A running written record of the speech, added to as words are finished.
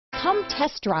Come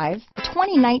test drive the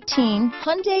 2019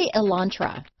 Hyundai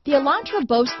Elantra. The Elantra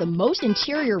boasts the most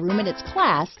interior room in its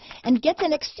class and gets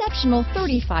an exceptional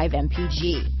 35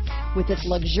 mpg. With its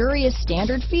luxurious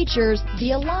standard features, the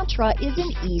Elantra is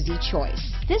an easy choice.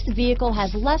 This vehicle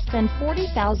has less than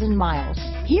 40,000 miles.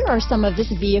 Here are some of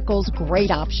this vehicle's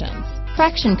great options: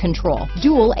 traction control,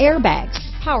 dual airbags,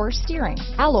 power steering,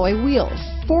 alloy wheels,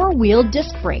 four-wheel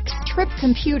disc brakes, trip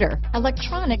computer,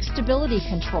 electronic stability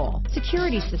control,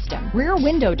 security system, rear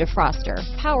window defroster,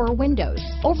 power windows,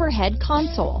 overhead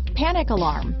console, panic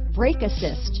alarm, brake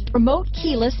assist, remote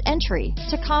keyless entry,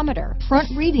 tachometer, front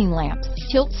reading lamps,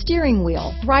 tilt steering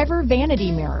wheel, driver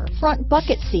vanity mirror, front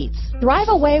bucket seats. Drive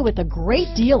away with a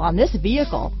great deal on this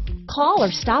vehicle. Call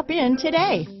or stop in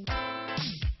today.